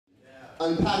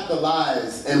Unpack the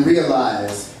lies and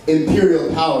realize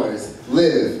imperial powers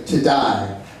live to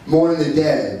die. Mourn the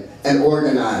dead and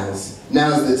organize.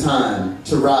 Now's the time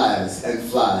to rise and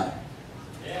fly.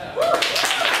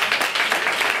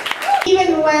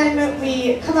 Even when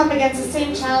we come up against the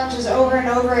same challenges over and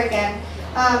over again,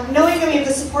 knowing that we have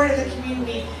the support of the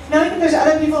community, knowing that there's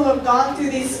other people who have gone through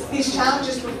these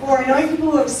challenges before, knowing people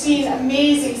who have seen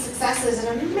amazing successes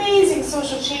and amazing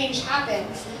social change happen,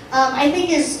 I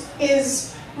think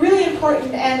is really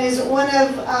important and is one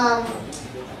of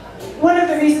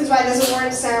the reasons why this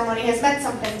awards ceremony has meant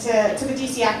something to the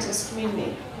DC activist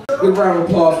community. Good round of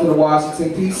applause for the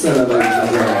Washington Peace Center, ladies and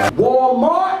gentlemen.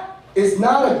 Walmart is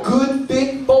not a good,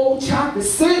 big, bold chocolate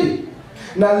city.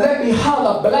 Now let me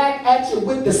holler black at you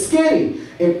with the skinny.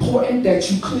 Important that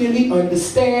you clearly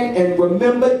understand and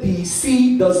remember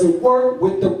DC doesn't work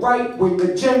with the right-wing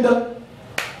agenda.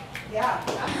 Yeah.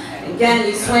 Can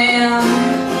you swim?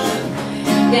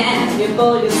 Can you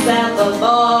pull yourself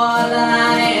aboard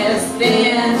a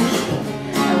spin?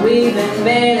 We've been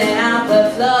bailing out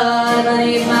the flood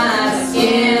beneath my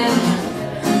skin.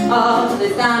 All the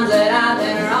times that I've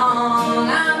been wrong.